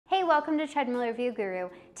welcome to Treadmill Review Guru.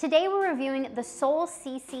 Today we're reviewing the Sole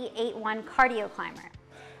CC81 Cardio Climber.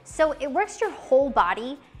 So it works your whole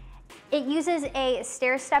body. It uses a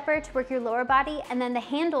stair stepper to work your lower body, and then the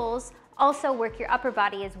handles also work your upper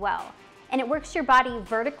body as well. And it works your body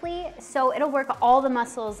vertically, so it'll work all the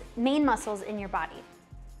muscles, main muscles in your body.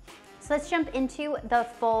 So let's jump into the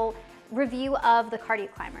full review of the Cardio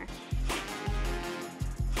Climber.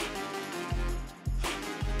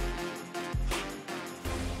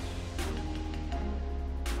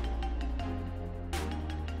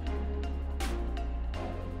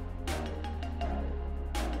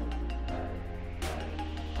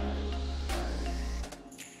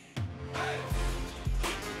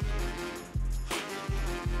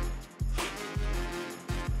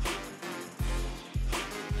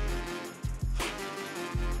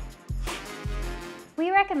 We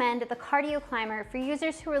recommend the Cardio Climber for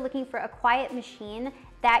users who are looking for a quiet machine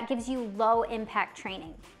that gives you low impact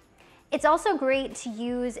training. It's also great to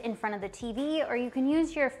use in front of the TV, or you can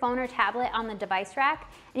use your phone or tablet on the device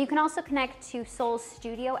rack, and you can also connect to Sole's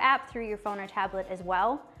Studio app through your phone or tablet as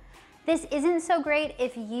well. This isn't so great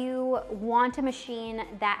if you want a machine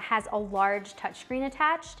that has a large touchscreen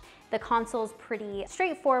attached. The console's pretty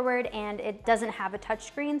straightforward and it doesn't have a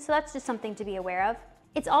touchscreen, so that's just something to be aware of.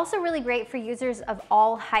 It's also really great for users of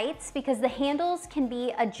all heights because the handles can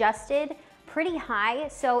be adjusted pretty high,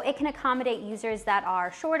 so it can accommodate users that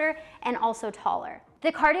are shorter and also taller.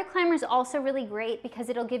 The Cardio Climber is also really great because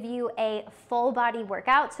it'll give you a full body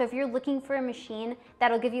workout. So if you're looking for a machine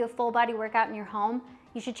that'll give you a full body workout in your home,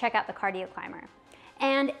 you should check out the Cardio Climber.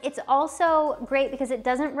 And it's also great because it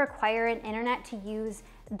doesn't require an internet to use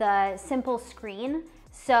the simple screen.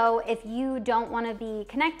 So if you don't want to be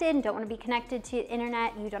connected, don't want to be connected to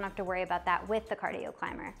internet, you don't have to worry about that with the Cardio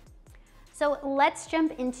Climber. So let's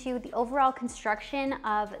jump into the overall construction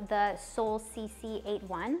of the Sole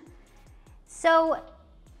CC81. So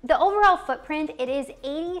the overall footprint, it is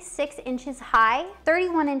 86 inches high,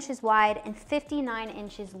 31 inches wide, and 59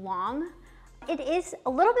 inches long. It is a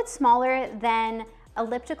little bit smaller than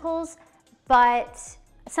ellipticals, but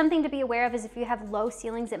something to be aware of is if you have low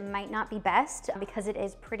ceilings, it might not be best because it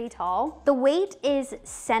is pretty tall. The weight is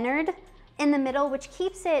centered in the middle, which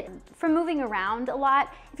keeps it from moving around a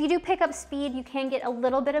lot. If you do pick up speed, you can get a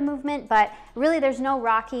little bit of movement, but really there's no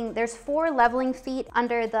rocking. There's 4 leveling feet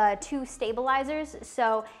under the 2 stabilizers,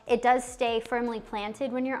 so it does stay firmly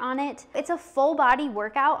planted when you're on it. It's a full body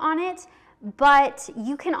workout on it, but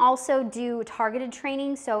you can also do targeted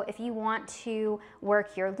training. So if you want to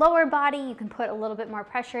work your lower body, you can put a little bit more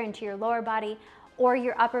pressure into your lower body or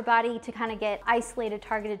your upper body to kind of get isolated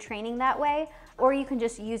targeted training that way. Or you can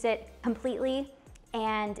just use it completely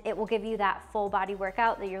and it will give you that full body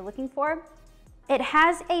workout that you're looking for. It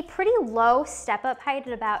has a pretty low step up height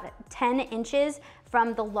at about 10 inches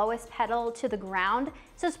from the lowest pedal to the ground.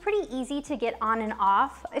 So it's pretty easy to get on and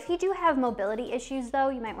off. If you do have mobility issues though,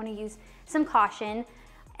 you might want to use some caution.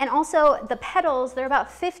 And also the pedals, they're about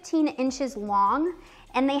 15 inches long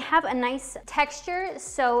and they have a nice texture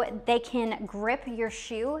so they can grip your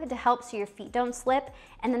shoe to help so your feet don't slip.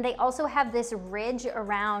 And then they also have this ridge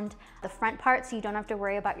around the front part so you don't have to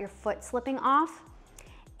worry about your foot slipping off.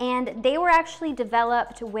 And they were actually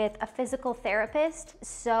developed with a physical therapist,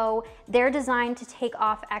 so they're designed to take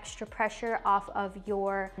off extra pressure off of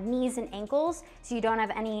your knees and ankles, so you don't have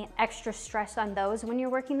any extra stress on those when you're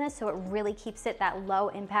working this, so it really keeps it that low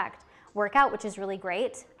impact workout, which is really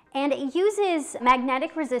great. And it uses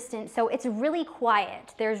magnetic resistance, so it's really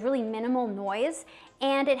quiet. There's really minimal noise,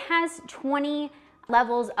 and it has 20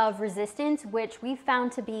 levels of resistance, which we've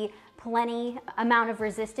found to be plenty amount of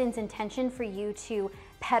resistance and tension for you to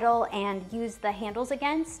pedal and use the handles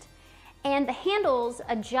against. And the handles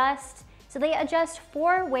adjust, so they adjust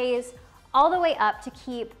 4 ways all the way up to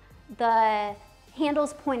keep the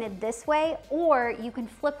handles pointed this way, or you can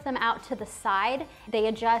flip them out to the side. They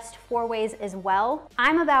adjust 4 ways as well.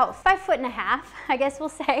 I'm about 5'1.5", I guess we'll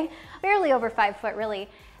say, barely over 5 foot really.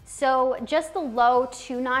 So just the low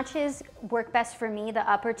 2 notches work best for me. The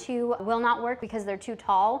upper 2 will not work because they're too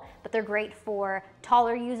tall, but they're great for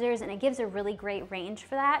taller users and it gives a really great range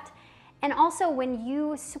for that. And also when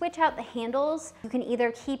you switch out the handles, you can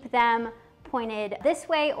either keep them pointed this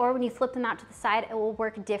way or when you flip them out to the side, it will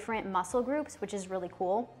work different muscle groups, which is really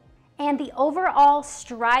cool. And the overall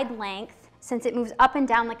stride length, since it moves up and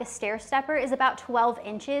down like a stair stepper, is about 12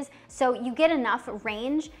 inches. So you get enough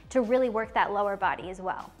range to really work that lower body as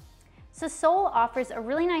well. So Sole offers a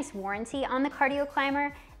really nice warranty on the Cardio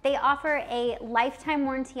Climber. They offer a lifetime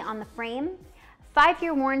warranty on the frame,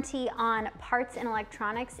 5-year warranty on parts and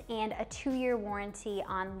electronics, and a 2-year warranty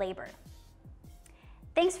on labor.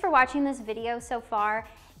 Thanks for watching this video so far.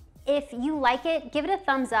 If you like it, give it a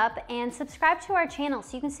thumbs up and subscribe to our channel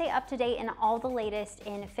so you can stay up to date in all the latest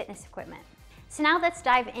in fitness equipment. So now let's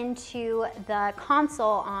dive into the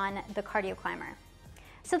console on the Cardio Climber.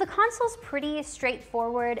 So the console's pretty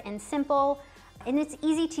straightforward and simple, and it's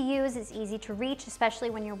easy to use, it's easy to reach,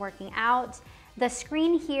 especially when you're working out. The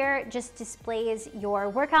screen here just displays your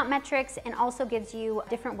workout metrics and also gives you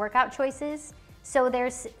different workout choices. So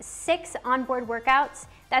there's 6 onboard workouts.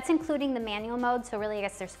 That's including the manual mode, so really I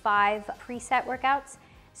guess there's 5 preset workouts.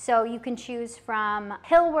 So you can choose from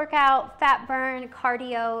hill workout, fat burn,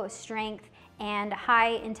 cardio, strength, and high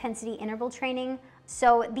intensity interval training.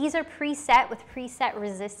 So these are preset with preset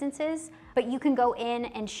resistances, but you can go in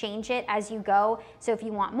and change it as you go. So if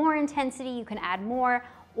you want more intensity, you can add more,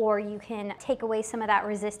 or you can take away some of that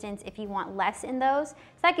resistance if you want less in those. So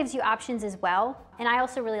that gives you options as well. And I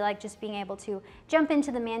also really like just being able to jump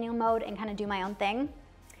into the manual mode and kind of do my own thing.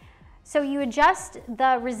 So you adjust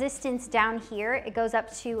the resistance down here. It goes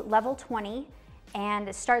up to level 20 and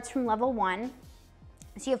it starts from level 1.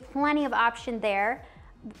 So you have plenty of option there.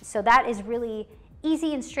 So that is really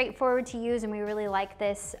easy and straightforward to use, and we really like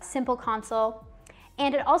this simple console.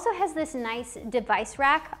 And it also has this nice device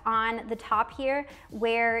rack on the top here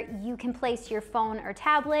where you can place your phone or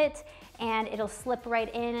tablet, and it'll slip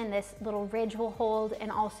right in and this little ridge will hold,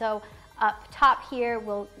 and also up top here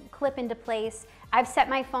will clip into place. I've set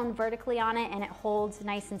my phone vertically on it and it holds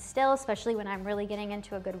nice and still, especially when I'm really getting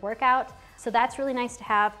into a good workout. So that's really nice to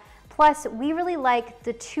have. Plus, we really like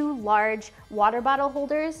the 2 large water bottle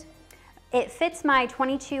holders. It fits my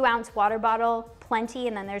 22-ounce water bottle plenty,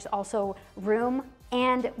 and then there's also room.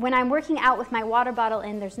 And when I'm working out with my water bottle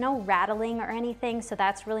in, there's no rattling or anything, so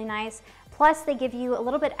that's really nice. Plus, they give you a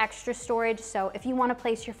little bit extra storage, so if you want to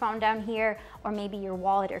place your phone down here, or maybe your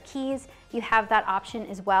wallet or keys, you have that option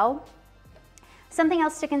as well. Something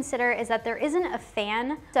else to consider is that there isn't a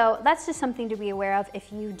fan, so that's just something to be aware of.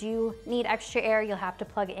 If you do need extra air, you'll have to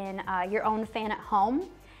plug in your own fan at home.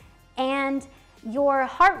 And your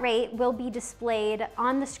heart rate will be displayed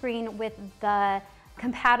on the screen with the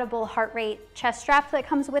compatible heart rate chest strap that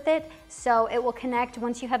comes with it. So it will connect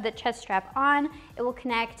once you have the chest strap on, it will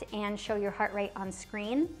connect and show your heart rate on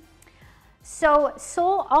screen. So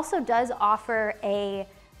Sole also does offer a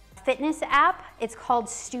fitness app. It's called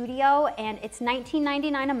Studio, and it's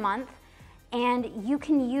 $19.99 a month, and you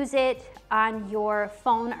can use it on your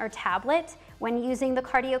phone or tablet when using the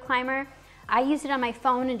Cardio Climber. I use it on my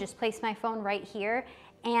phone and just place my phone right here,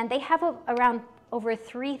 and they have around over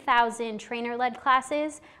 3,000 trainer-led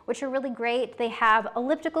classes, which are really great. They have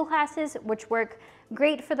elliptical classes, which work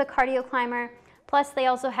great for the Cardio Climber. Plus, they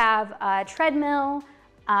also have treadmill,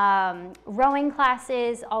 rowing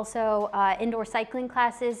classes, also indoor cycling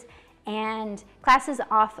classes, and classes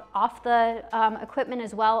off the equipment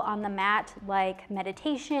as well on the mat, like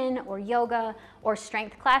meditation or yoga or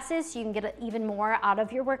strength classes, so you can get even more out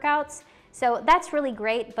of your workouts. So that's really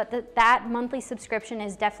great, but that monthly subscription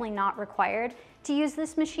is definitely not required to use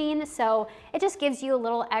this machine, so it just gives you a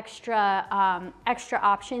little extra, extra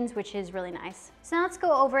options, which is really nice. So now let's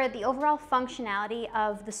go over the overall functionality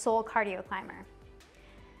of the Sole Cardio Climber.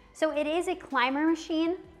 So it is a climber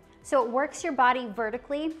machine, so it works your body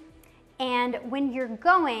vertically, and when you're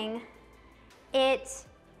going, it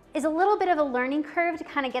is a little bit of a learning curve to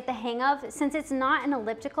kind of get the hang of. Since it's not an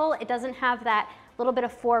elliptical, it doesn't have that little bit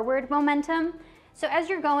of forward momentum. So as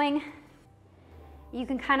you're going, you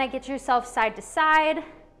can kind of get yourself side to side,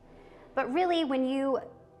 but really when you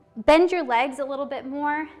bend your legs a little bit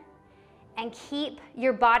more and keep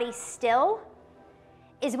your body still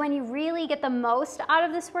is when you really get the most out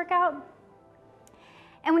of this workout.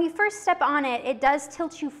 And when you first step on it, it does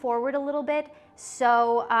tilt you forward a little bit.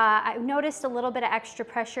 So I noticed a little bit of extra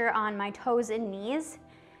pressure on my toes and knees.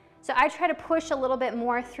 So I try to push a little bit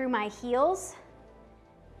more through my heels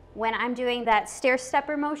when I'm doing that stair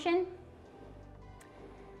stepper motion.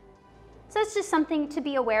 So it's just something to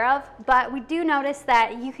be aware of, but we do notice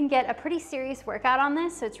that you can get a pretty serious workout on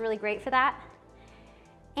this, so it's really great for that.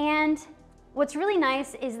 And what's really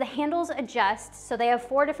nice is the handles adjust, so they have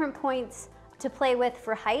 4 different points to play with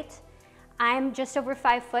for height. I'm just over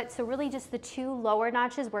 5 foot, so really just the 2 lower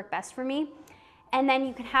notches work best for me. And then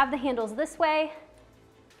you can have the handles this way,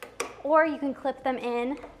 or you can clip them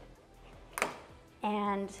in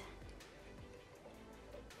and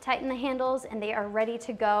tighten the handles, and they are ready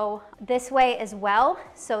to go this way as well.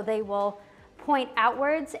 So they will point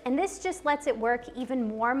outwards, and this just lets it work even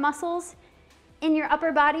more muscles in your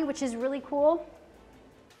upper body, which is really cool.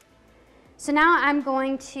 So now I'm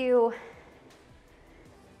going to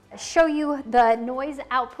show you the noise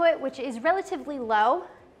output, which is relatively low.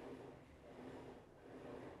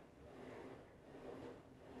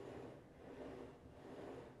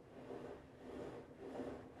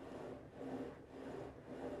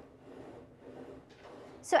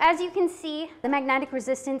 So as you can see, the magnetic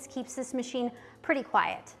resistance keeps this machine pretty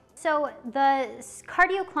quiet. So the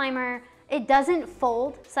Cardio Climber, it doesn't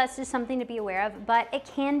fold, so that's just something to be aware of, but it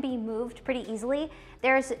can be moved pretty easily.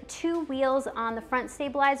 There's 2 wheels on the front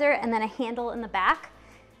stabilizer and then a handle in the back.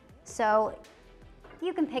 So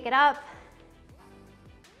you can pick it up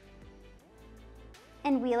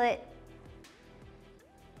and wheel it.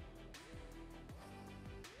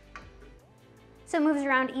 So it moves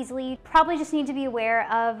around easily. You probably just need to be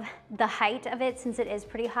aware of the height of it since it is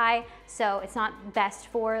pretty high, so it's not best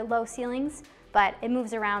for low ceilings, but it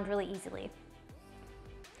moves around really easily.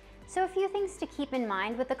 So a few things to keep in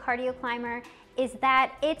mind with the Cardio Climber is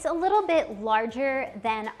that it's a little bit larger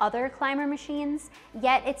than other climber machines,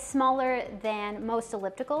 yet it's smaller than most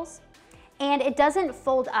ellipticals. And it doesn't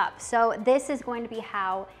fold up, so this is going to be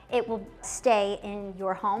how it will stay in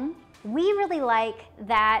your home. We really like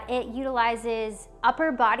that it utilizes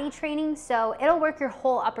upper body training, so it'll work your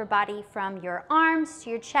whole upper body from your arms to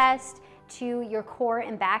your chest to your core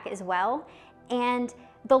and back as well. And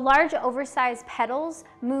the large oversized pedals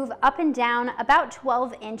move up and down about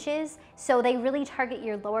 12 inches, so they really target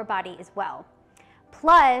your lower body as well.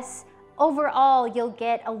 Plus, overall, you'll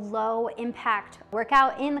get a low impact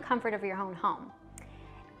workout in the comfort of your own home.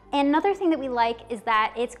 And another thing that we like is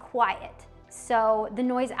that it's quiet. So the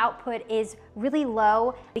noise output is really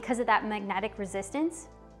low because of that magnetic resistance.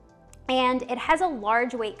 And it has a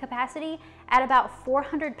large weight capacity at about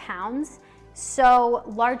 400 pounds. So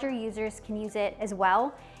larger users can use it as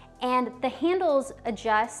well. And the handles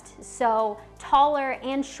adjust, so taller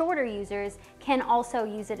and shorter users can also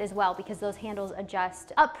use it as well because those handles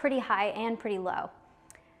adjust up pretty high and pretty low.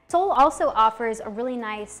 Sole also offers a really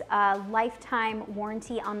nice lifetime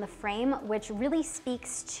warranty on the frame, which really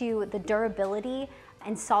speaks to the durability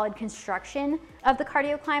and solid construction of the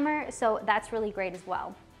Cardio Climber, so that's really great as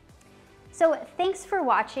well. So thanks for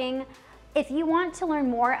watching. If you want to learn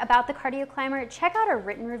more about the Cardio Climber, check out our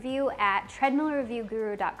written review at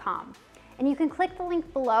treadmillreviewguru.com. And you can click the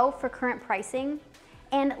link below for current pricing.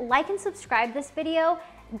 And like and subscribe this video.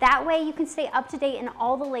 That way you can stay up to date in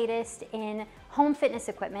all the latest in home fitness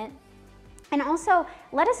equipment. And also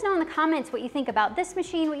let us know in the comments what you think about this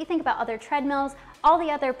machine, what you think about other treadmills, all the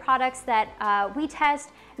other products that we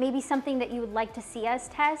test, maybe something that you would like to see us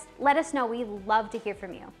test. Let us know, we love to hear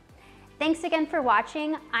from you. Thanks again for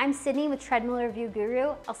watching. I'm Sydney with Treadmill Review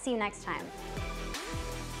Guru. I'll see you next time.